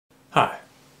Hi,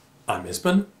 I'm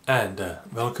Esben and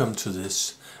welcome to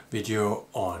this video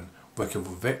on working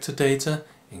with vector data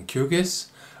in QGIS,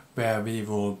 where we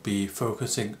will be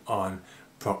focusing on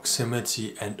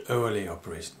proximity and overlay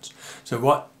operations. So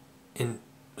what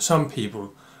some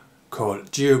people call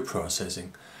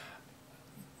geoprocessing.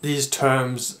 These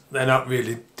terms, they're not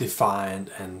really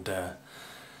defined, and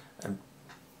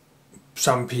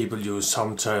some people use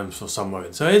some terms for some of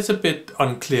it. So it's a bit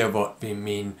unclear what we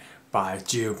mean by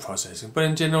geoprocessing, but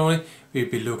in general we'll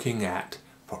be looking at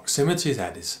proximity,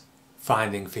 that is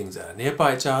finding things that are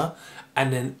nearby each other,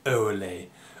 and then overlay.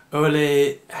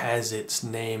 Overlay has its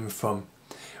name from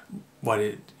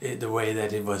the way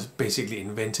that it was basically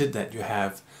invented, that you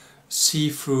have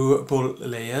see-throughable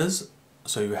layers.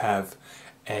 So you have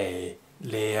a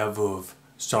layer with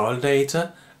soil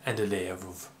data and a layer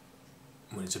with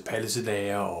municipality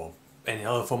layer or any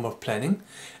other form of planning,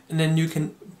 and then you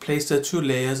can place the two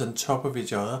layers on top of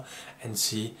each other and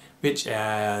see which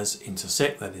areas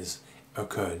intersect, that is,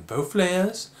 occur in both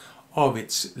layers, or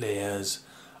which layers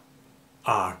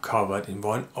are covered in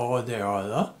one or the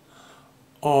other,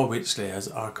 or which layers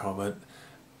are covered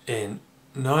in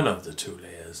none of the two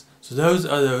layers. So those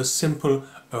are those simple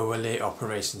overlay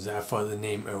operations, therefore the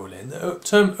name overlay. And the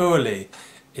term overlay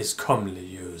is commonly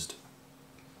used.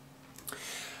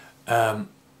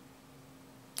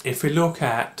 If we look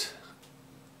at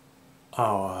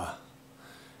our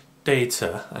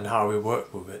data and how we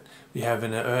work with it, we have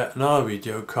in another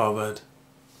video covered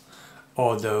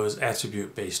all those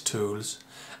attribute based tools,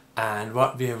 and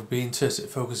what we have been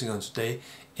focusing on today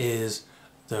is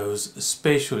those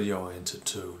spatially oriented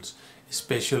tools,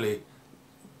 especially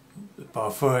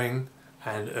buffering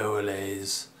and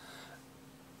overlays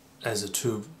as the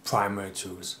two primary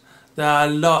tools. There are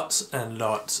lots and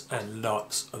lots and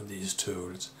lots of these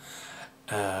tools.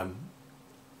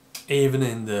 Even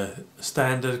in the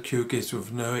standard QGIS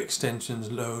with no extensions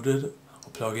loaded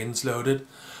or plugins loaded,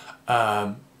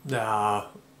 there are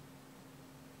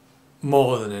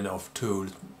more than enough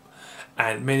tools,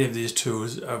 and many of these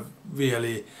tools are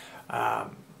really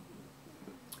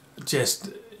just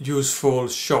useful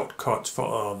shortcuts for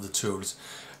all of the tools.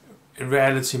 In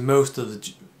reality, most of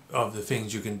the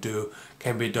things you can do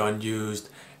can be done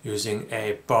using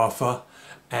a buffer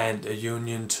and a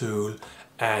union tool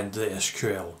and the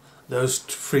SQL. Those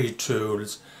three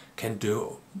tools can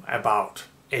do about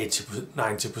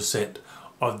 80–90%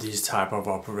 of these type of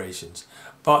operations.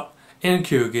 But in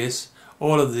QGIS,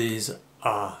 all of these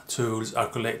tools are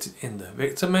collected in the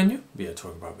vector menu. We are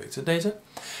talking about vector data,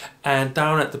 and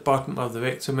down at the bottom of the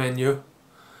vector menu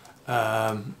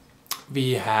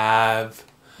we have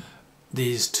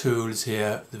these tools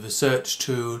here: the research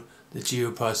tool, the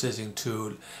geoprocessing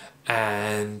tool,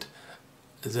 and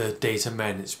the data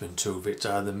management tool, which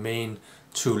are the main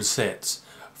tool sets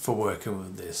for working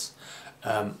with this.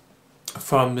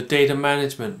 From the data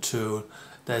management tool,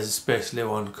 there's especially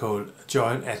one called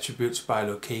join attributes by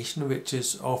location, which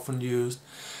is often used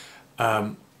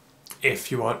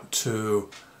if you want to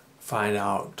find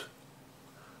out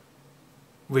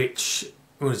which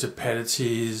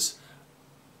municipalities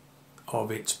or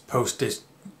which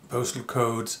postal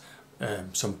codes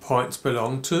some points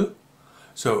belong to.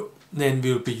 So then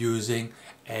we'll be using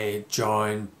a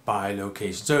join by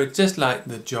location. So it's just like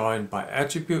the join by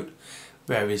attribute,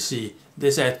 where we see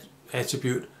this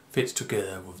attribute fits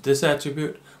together with this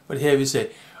attribute, but here we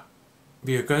say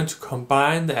we are going to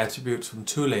combine the attributes from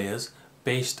two layers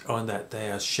based on that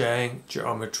they are sharing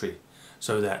geometry,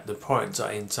 so that the points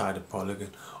are inside a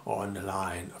polygon or on the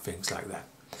line or things like that.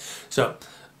 So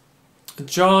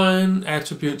join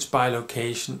attributes by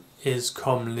location is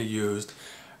commonly used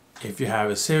if you have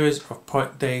a series of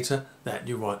point data that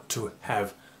you want to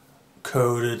have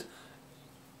coded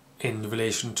in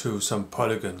relation to some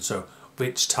polygon. So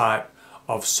which type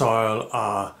of soil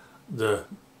are the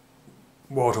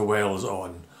water wells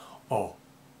on, or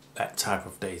that type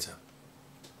of data.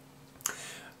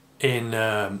 In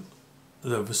the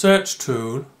research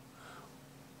tool,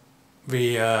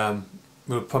 we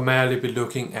will primarily be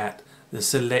looking at the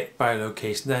select by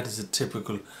location. That is a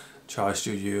typical choice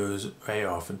you use very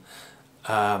often.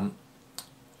 For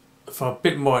a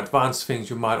bit more advanced things,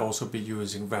 you might also be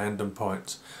using random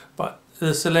points, but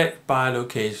the select by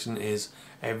location is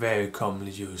a very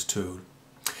commonly used tool.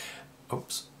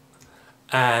 Oops.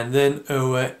 And then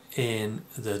over in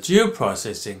the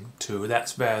geoprocessing tool,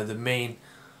 that's where the main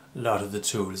lot of the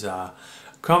tools are.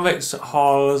 Convex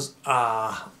hulls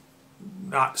are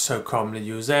not so commonly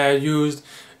used. They are used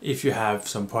if you have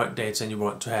some point data and you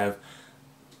want to have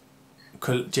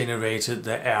generated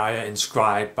the area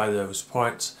inscribed by those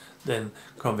points, then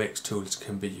convex tools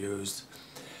can be used.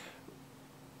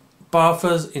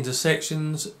 buffers,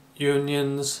 intersections,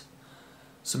 unions,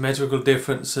 symmetrical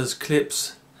differences,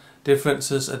 clips,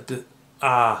 differences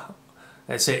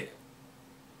let's say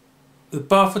the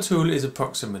buffer tool is a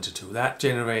proximity tool that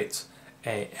generates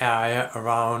an area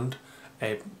around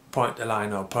a point, a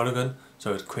line or a polygon,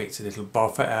 so it creates a little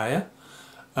buffer area.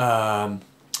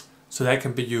 So that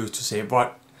can be used to say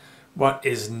what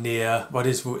is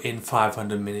within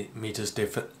 500 meters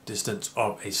distance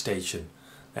of a station.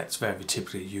 That's where we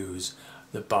typically use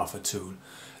the buffer tool.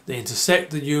 The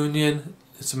intersect, the union,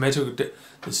 the symmetrical,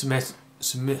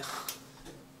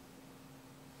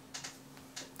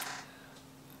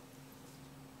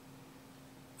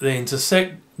 the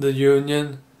intersect, the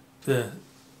union, the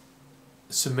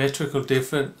symmetrical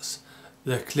difference,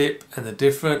 the clip and the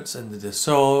difference, and the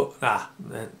dissolve.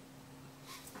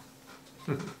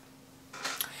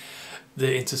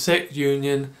 The intersect,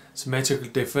 union, symmetrical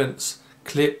difference,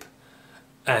 clip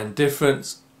and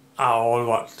difference are all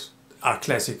what are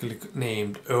classically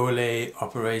named overlay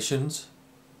operations,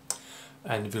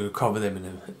 and we'll cover them in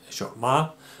a short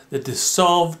while. The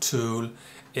dissolve tool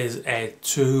is a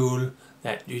tool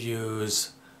that you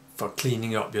use for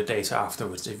cleaning up your data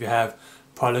afterwards. If you have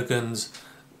polygons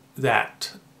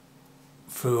that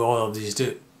through all of these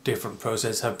different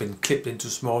processes have been clipped into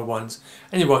small ones,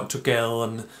 and you want to gather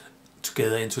them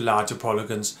together into larger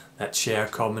polygons that share a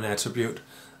common attribute,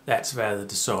 that's where the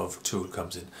dissolve tool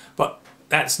comes in. But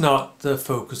that's not the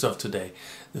focus of today.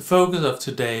 The focus of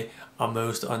today are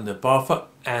most on the buffer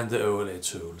and the overlay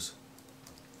tools.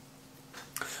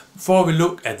 Before we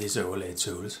look at these overlay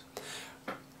tools,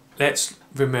 let's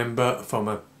remember from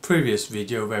a previous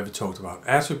video where we talked about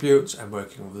attributes and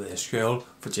working with SQL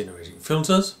for generating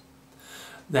filters,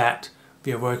 that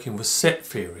we are working with set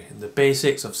theory. And the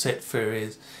basics of set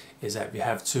theory is that we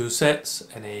have two sets,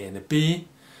 an A and a B,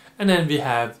 and then we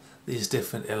have these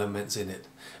different elements in it.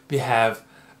 We have,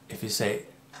 if you say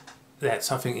that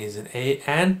something is an A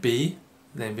and B,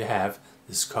 then we have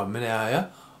this common area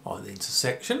or the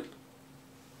intersection.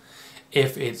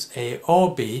 If it's A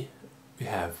or B, we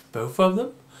have both of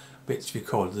them, which we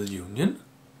call the union.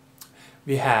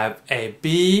 We have a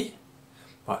B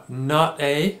but not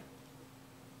A,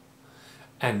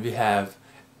 and we have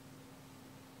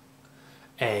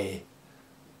a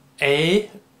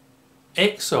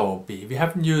XOR B. We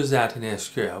haven't used that in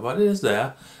SQL, but it is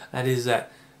there, and is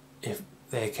that if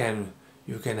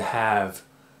you can have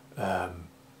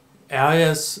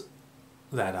areas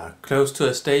that are close to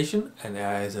a station and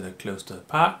areas that are close to the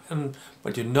park,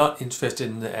 but you're not interested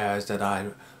in the areas that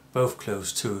are both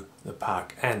close to the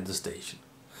park and the station.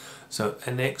 So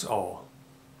an XOR.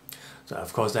 So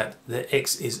of course that the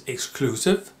X is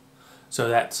exclusive, so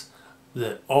that's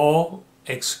the OR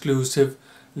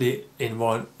exclusively in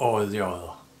one or the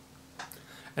other.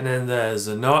 And then there's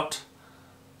a NOT,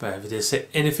 but if they say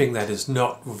anything that is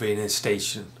not within a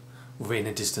station, within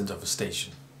a distance of a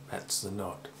station, that's the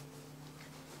NOT.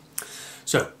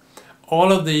 So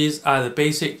all of these are the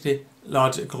basically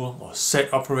logical or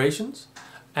set operations,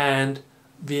 and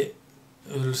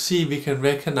we'll see we can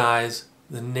recognize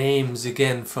the names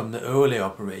again from the overlay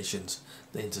operations: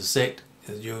 the intersect,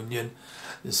 the union,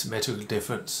 the symmetrical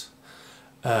difference,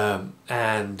 and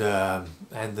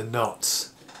the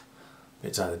knots,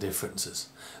 which are the differences.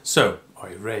 So, or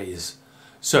arrays.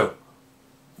 So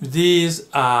these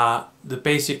are the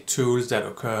basic tools that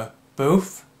occur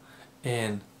both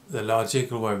in the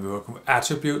logical when we're working with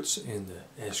attributes in the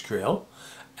SQL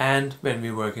and when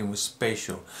we're working with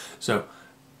spatial. So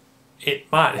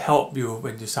it might help you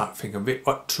when you start thinking of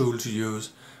what tool to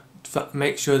use.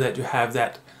 Make sure that you have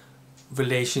that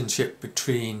relationship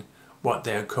between what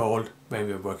they're called when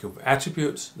we're working with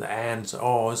attributes, the ANDs,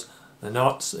 ORs, the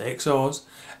NOTs, the XORs,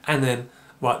 and then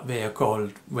what they are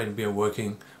called when we are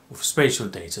working with spatial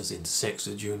data, intersect,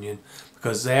 the union,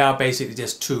 because they are basically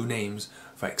just two names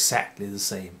for exactly the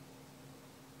same.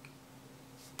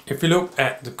 If you look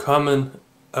at the common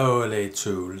overlay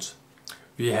tools,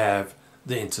 we have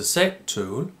the intersect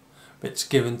tool, which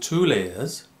given two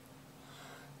layers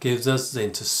gives us the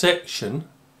intersection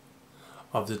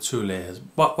of the two layers.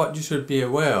 What you should be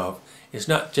aware of is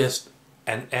not just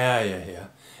an area here,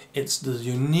 it's the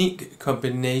unique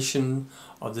combination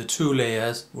of the two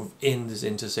layers within this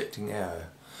intersecting area.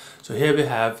 So here we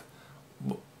have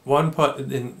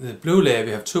in the blue layer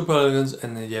we have two polygons,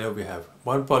 and in the yellow we have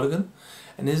one polygon,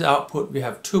 and in this output we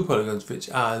have two polygons, which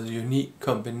are the unique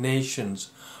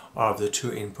combinations of the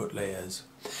two input layers.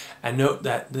 And note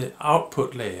that the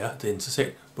output layer, the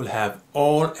intersect, will have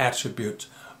all attributes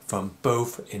from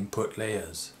both input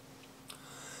layers.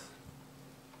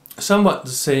 Somewhat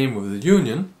the same with the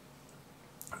union.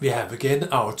 We have again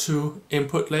our two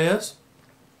input layers,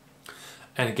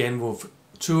 and again with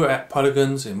 2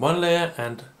 polygons in one layer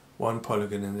and 1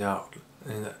 polygon in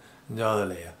the other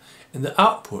layer. In the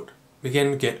output we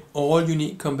can get all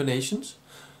unique combinations.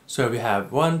 So we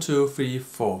have 1, 2, 3,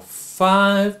 4,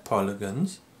 5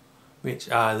 polygons, which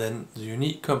are then the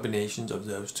unique combinations of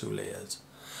those 2 layers.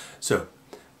 So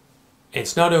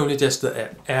it's not only just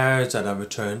the areas that are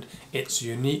returned, it's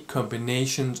unique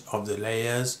combinations of the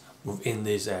layers within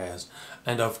these areas.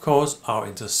 And of course our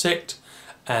intersect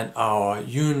and our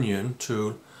union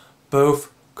tool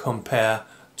both compare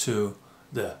to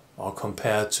the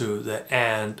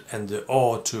and the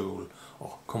or tool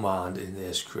or command in the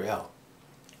SQL.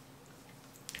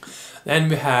 Then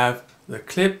we have the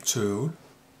clip tool,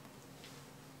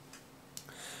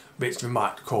 which we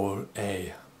might call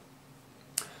a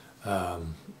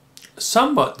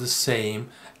somewhat the same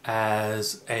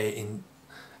as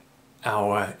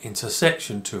our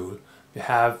intersection tool. We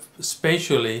have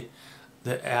spatially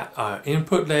our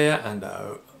input layer and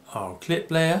our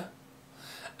clip layer,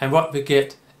 and what we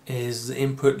get is the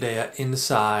input layer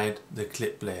inside the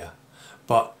clip layer,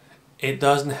 but it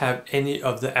doesn't have any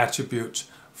of the attributes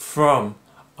from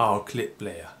our clip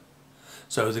layer.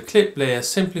 So the clip layer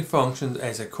simply functions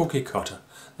as a cookie cutter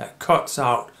that cuts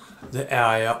out the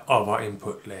area of our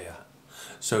input layer.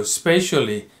 So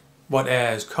spatially what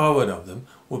area is covered of them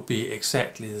would be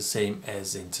exactly the same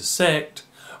as intersect,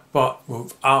 but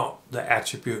without the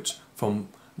attributes from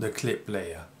the clip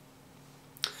layer.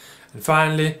 And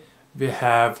finally we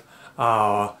have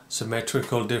our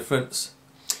symmetrical difference,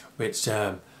 which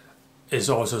is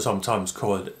also sometimes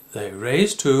called the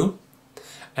erase tool,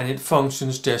 and it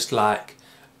functions just like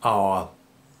our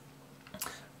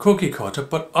cookie cutter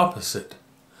but opposite.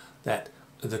 That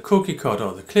the cookie cutter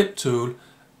or the clip tool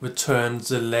returns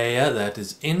the layer that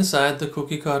is inside the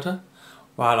cookie cutter,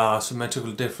 while our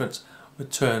symmetrical difference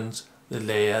returns the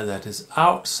layer that is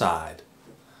outside.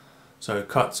 So it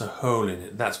cuts a hole in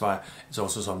it. That's why it's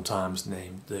also sometimes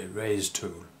named the erase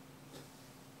tool.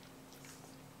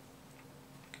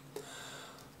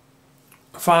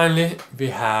 Finally, we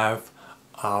have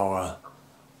our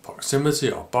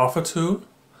proximity or buffer tool,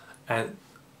 and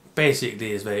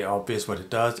basically it's very obvious what it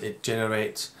does. It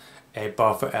generates a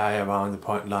buffer area around the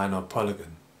point line or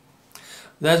polygon.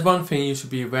 There's one thing you should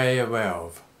be very aware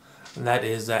of, and that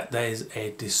is that there is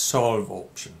a dissolve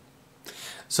option.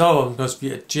 So because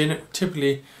we are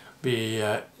typically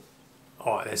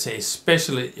or let's say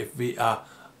especially if we are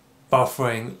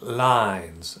buffering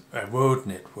lines, a road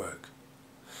network,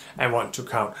 and want to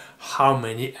count how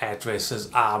many addresses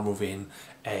are within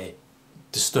a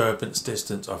disturbance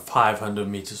distance of 500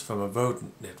 meters from a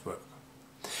road network.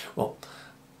 Well,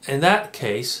 in that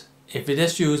case, if we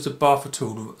just use the buffer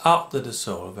tool without the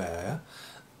dissolve area,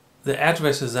 the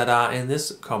addresses that are in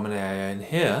this common area in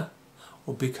here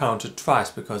will be counted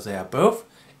twice, because they are both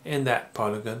in that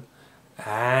polygon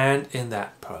and in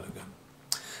that polygon.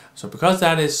 So because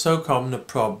that is so common a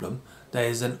problem, there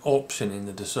is an option in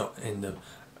the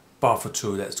buffer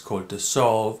tool that's called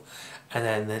dissolve,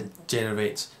 and then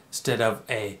generates, instead of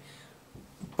a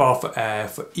buffer area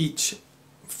for each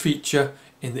feature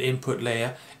in the input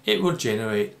layer, it will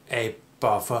generate a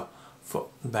buffer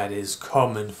that is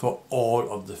common for all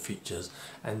of the features,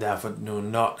 and therefore do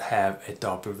not have a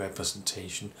double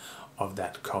representation of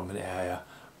that common area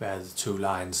where the 2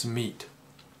 lines meet.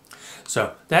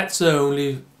 So that's the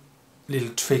only little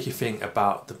tricky thing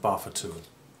about the buffer tool.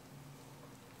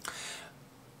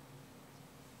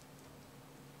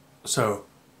 So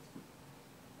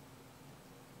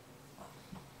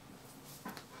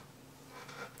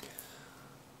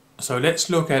let's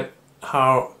look at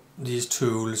how these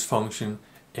tools function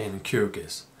in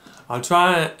QGIS. I'll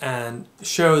try and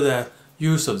show the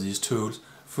use of these tools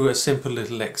through a simple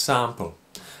little example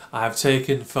I have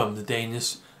taken from the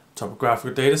Danish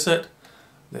topographical dataset.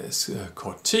 That's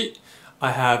called T.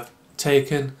 I have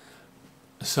taken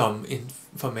some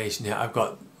information here. I've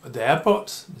got the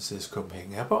airport. This is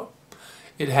Copenhagen Airport.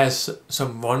 It has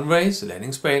some runways,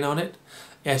 landing span on it.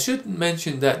 I should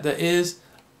mention that there is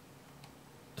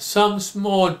some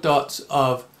small dots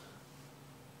of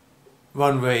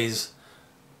runways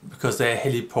because they're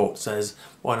heliports. There's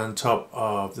one on top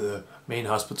of the main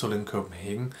hospital in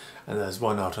Copenhagen, and there's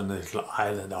one out on the little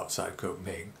island outside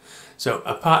Copenhagen. So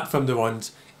apart from the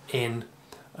ones in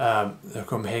the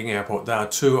Copenhagen airport, there are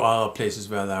 2 other places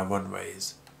where there are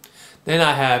runways. Then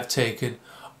I have taken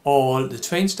all the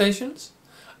train stations,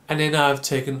 and then I've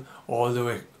taken all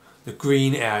the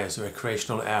green areas, the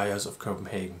recreational areas of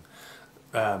Copenhagen.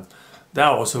 There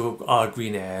also are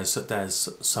green areas, so there's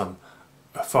some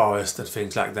forest and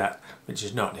things like that, which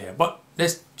is not here. But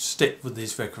let's stick with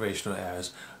these recreational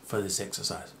areas for this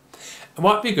exercise. And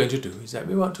what we're going to do is that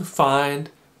we want to find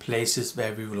places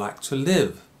where we would like to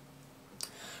live.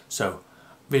 So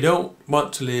we don't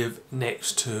want to live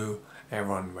next to a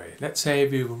runway. Let's say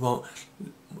we will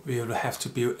have to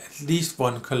be at least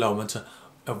 1 kilometer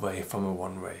away from a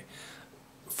runway.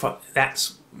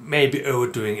 That's maybe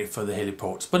overdoing it for the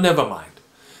heliports, but never mind.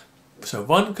 So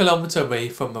 1 kilometer away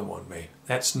from a runway,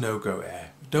 that's no-go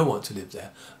area. We don't want to live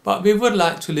there. But we would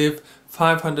like to live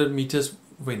 500 meters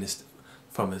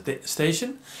from the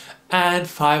station and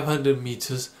 500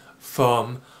 meters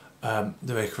from the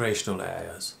recreational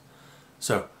areas.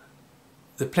 So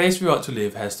the place we want to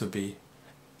live has to be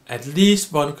at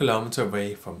least 1 kilometer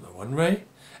away from the runway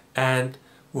and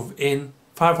within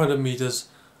 500 meters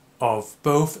of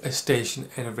both a station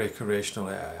and a recreational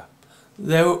area.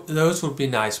 Those would be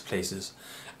nice places.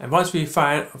 And once we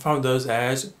found those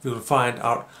areas, we will find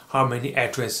out how many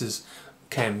addresses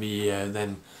can we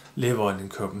then live on in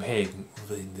Copenhagen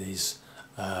within these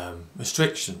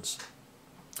restrictions.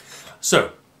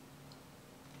 So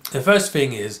the first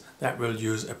thing is that we'll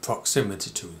use a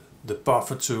proximity tool, the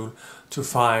buffer tool, to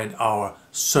find our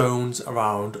zones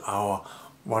around our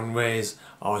runways,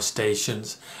 our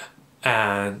stations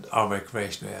and our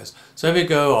recreational areas. So we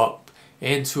go up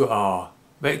into our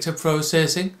vector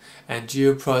processing and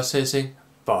geoprocessing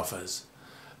buffers,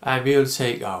 and we will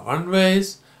take our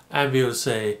runways and we will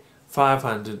say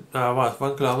 1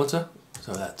 kilometer,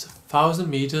 so that's 1,000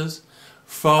 meters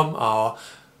from our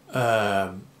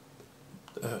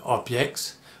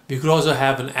objects. We could also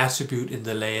have an attribute in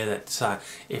the layer that decide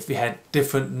if we had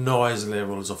different noise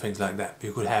levels or things like that.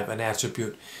 We could have an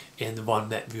attribute in the one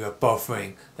that we are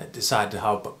buffering that decided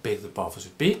how big the buffer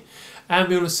should be, and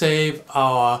we will save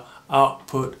our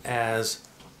output as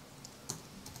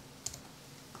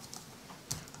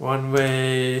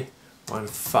runway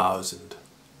 1000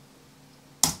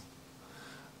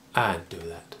 and do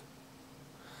that.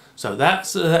 So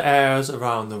that's the areas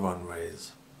around the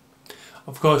runways.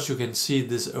 Of course you can see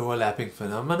this overlapping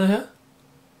phenomena here.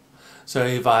 So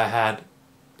if I had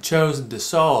chosen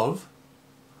dissolve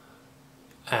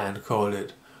and call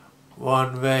it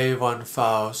runway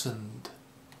 1000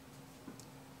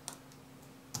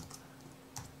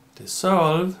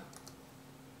 dissolve,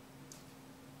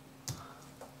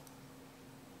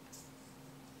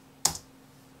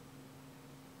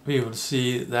 we will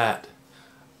see that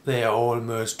they are all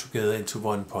merged together into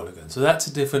one polygon. So that's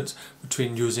the difference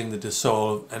between using the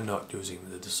dissolve and not using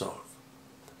the dissolve.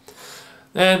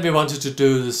 Then we wanted to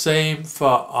do the same for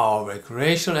our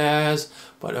recreational areas,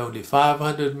 but only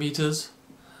 500 meters,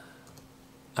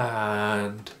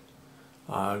 and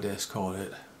I'll just call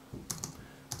it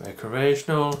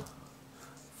recreational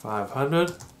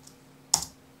 500,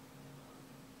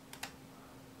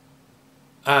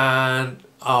 and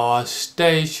our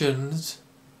stations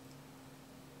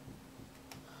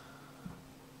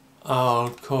I'll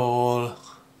call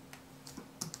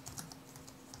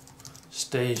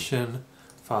station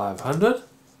 500.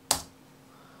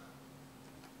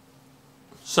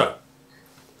 So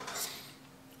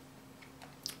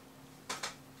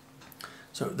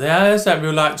the areas that we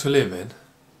would like to live in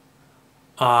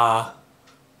are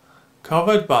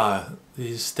covered by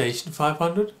the station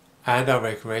 500 and our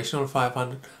recreational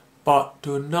 500, but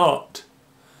do not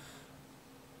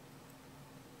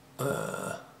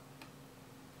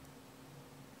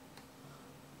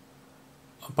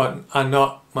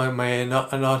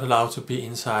are not allowed to be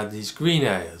inside these green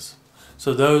areas.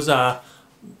 So those are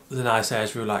the nice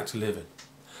areas we would like to live in.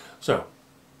 So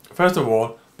first of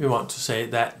all, we want to say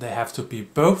that they have to be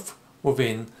both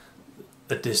within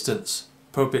the distance,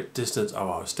 appropriate distance of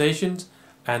our stations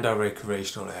and our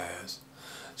recreational areas.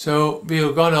 So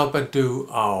we'll go up and do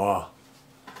our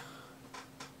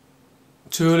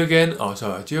tool again,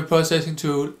 also a geoprocessing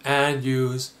tool, and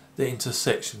use the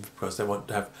intersection because they want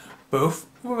to have both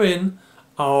within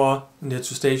our near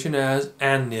to station areas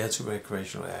and near to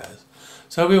recreational areas.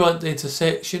 So we want the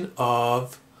intersection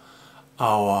of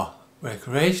our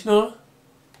recreational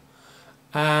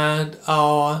and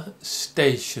our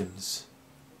stations,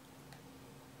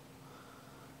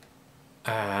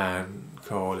 and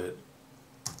call it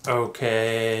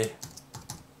OK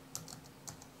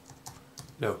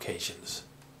locations.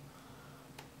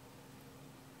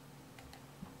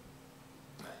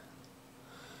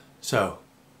 So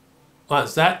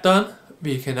once that's done,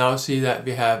 we can now see that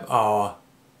we have our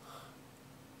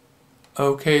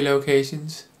OK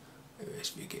locations.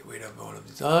 If we get rid of all of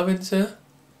these other ones here.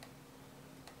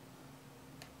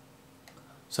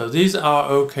 So these are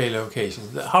OK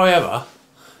locations. However,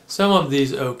 some of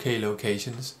these OK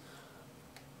locations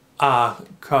are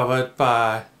covered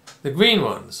by the green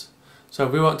ones. So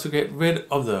we want to get rid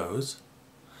of those.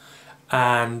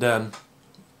 and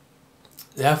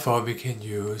therefore we can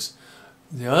use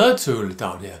the other tool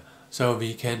down here. So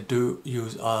we can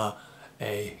use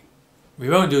we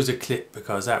won't use a clip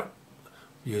because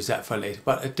use that for later,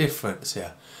 but a difference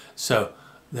here. So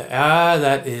the area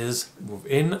that is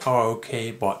within our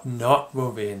OK but not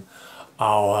within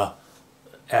our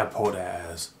airport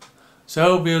areas.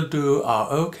 So we'll do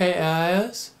our OK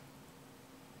areas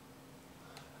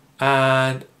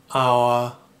and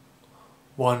our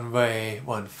one-way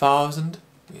 1000,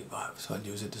 we might as well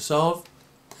use it to solve,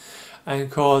 and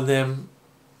call them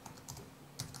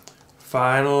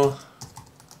final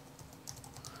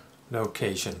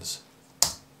locations.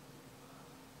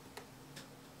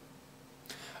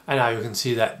 And now you can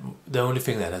see that the only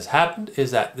thing that has happened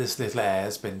is that this little area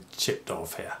has been chipped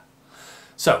off here.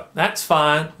 So that's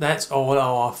fine, that's all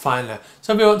our final.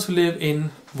 So we want to live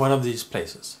in one of these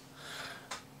places.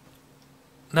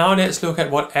 Now let's look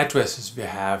at what addresses we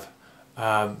have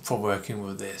for working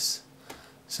with this.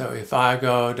 So if I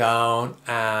go down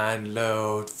and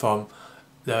load from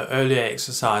the earlier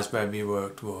exercise where we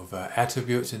worked with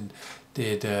attributes and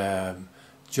did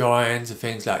joins and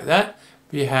things like that,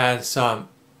 we had some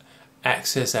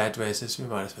access addresses. We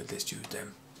might as well just use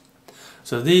them.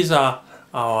 So these are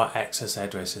our access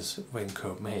addresses in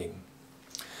Copenhagen.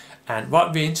 And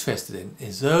what we're interested in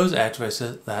is those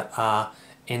addresses that are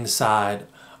inside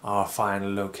our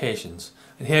final locations.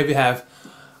 And here we have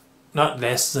not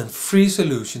less than 3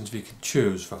 solutions we can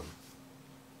choose from.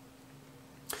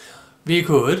 We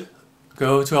could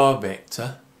go to our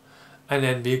vector and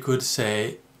then we could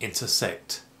say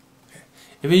intersect.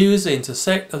 If we use the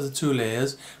intersect of the 2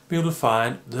 layers, we will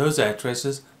find those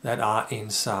addresses that are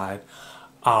inside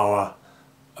our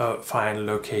final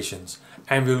locations,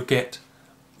 and we'll get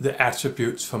the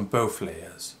attributes from both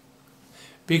layers.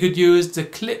 We could use the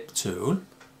clip tool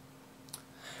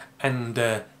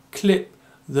and clip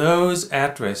those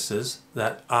addresses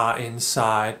that are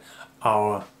inside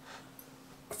our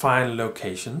final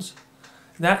locations.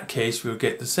 In that case, we'll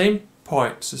get the same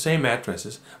points, the same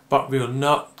addresses, but we'll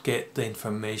not get the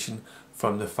information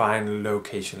from the final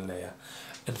location layer.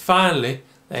 And finally,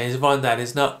 there is one that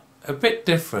is not a bit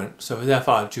different, so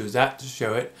therefore I'll choose that to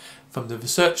show it. From the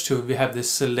search tool, we have this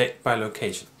select by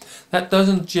location. That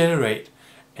doesn't generate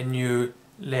a new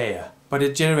layer, but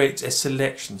it generates a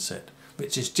selection set,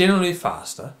 which is generally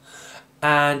faster,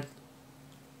 but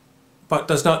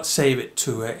does not save it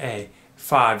to a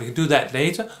file. We can do that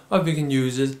later, or we can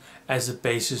use it as a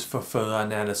basis for further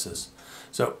analysis.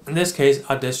 So in this case,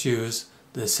 I'll just use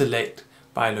the select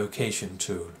by location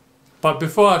tool. But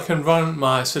before I can run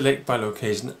my select by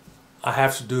location, I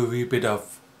have to do a wee bit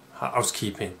of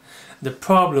housekeeping. The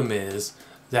problem is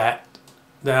that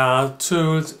there are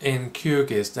tools in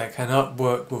QGIS that cannot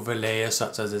work with a layer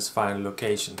such as this final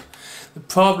location. The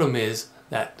problem is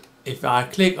that if I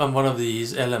click on one of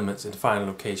these elements in final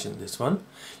location, this one,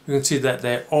 you can see that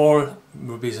they all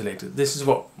will be selected. This is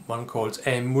what one calls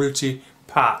a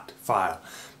multi-part file,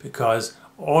 because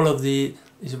all of the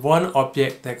is one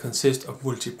object that consists of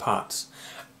multi-parts.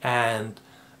 And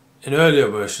in earlier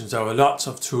versions there were lots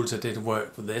of tools that didn't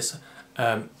work with this,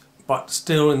 but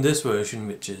still in this version,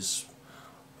 which is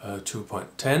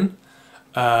 2.10,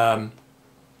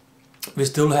 we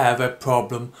still have a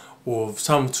problem with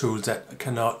some tools that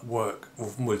cannot work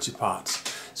with multi-parts.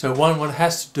 So what one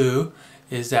has to do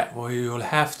is that we will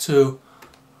have to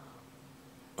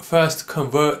first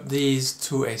convert these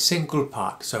to a single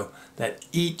part, so that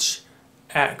each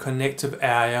connective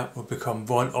area will become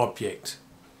one object.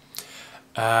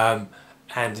 And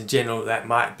in general, that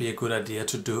might be a good idea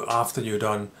to do after you've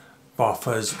done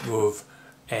buffers with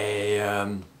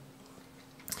a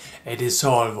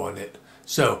dissolve on it.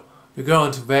 So we go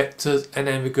on to vectors, and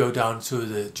then we go down to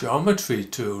the geometry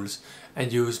tools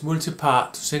and use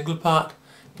multi-part to single part.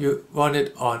 You run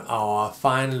it on our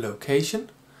final location,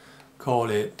 call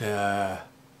it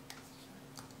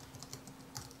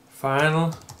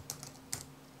final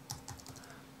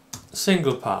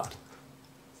single part,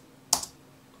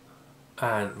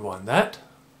 and run that,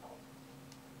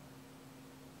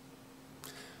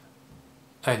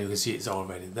 and you can see it's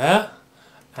already there.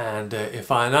 And if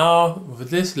I now, with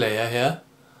this layer here,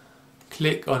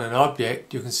 click on an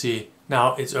object, you can see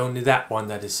now it's only that one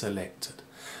that is selected.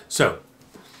 So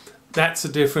that's the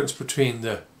difference between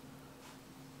the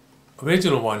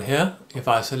original one here. If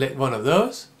I select one of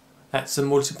those, that's the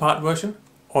multi-part version,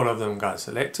 all of them got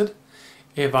selected.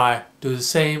 If I do the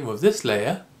same with this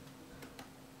layer,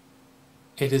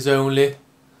 it is only,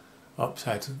 oops,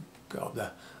 I had to go up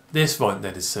there, this one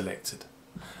that is selected.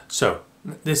 So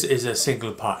this is a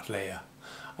single part layer.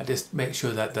 I just make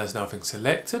sure that there's nothing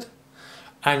selected,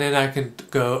 and then I can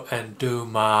go and do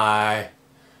my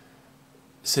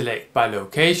select by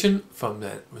location from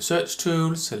the research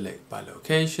tool, select by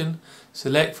location,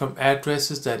 select from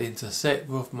addresses that intersect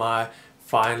with my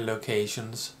final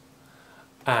locations,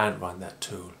 and run that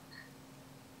tool.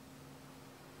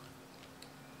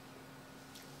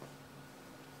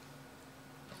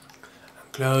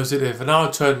 And close it. If I now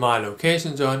turn my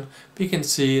locations on, we can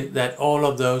see that all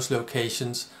of those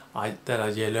locations that are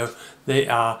yellow, they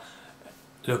are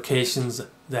locations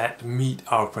that meet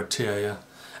our criteria.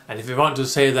 And if we want to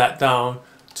save that down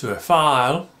to a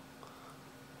file,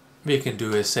 we can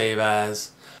do a save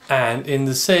as, and in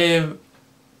the save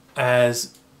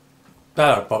as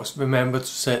dialog box, remember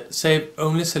to save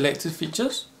only selected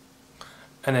features,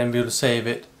 and then we'll save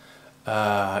it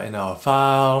in our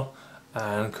file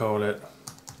and call it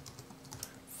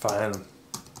final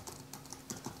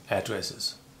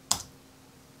addresses.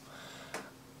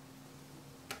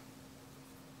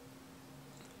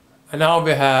 And now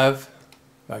we have,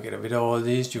 if I get rid of all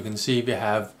these, you can see we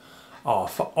have all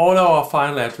our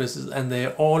final addresses, and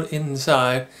they're all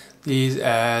inside these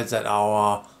ads at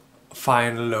our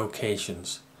final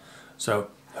locations. So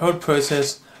the whole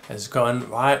process has gone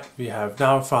right. We have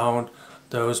now found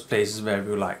those places where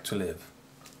we would like to live.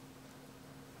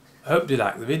 I hope you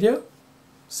liked the video.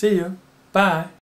 See you. Bye.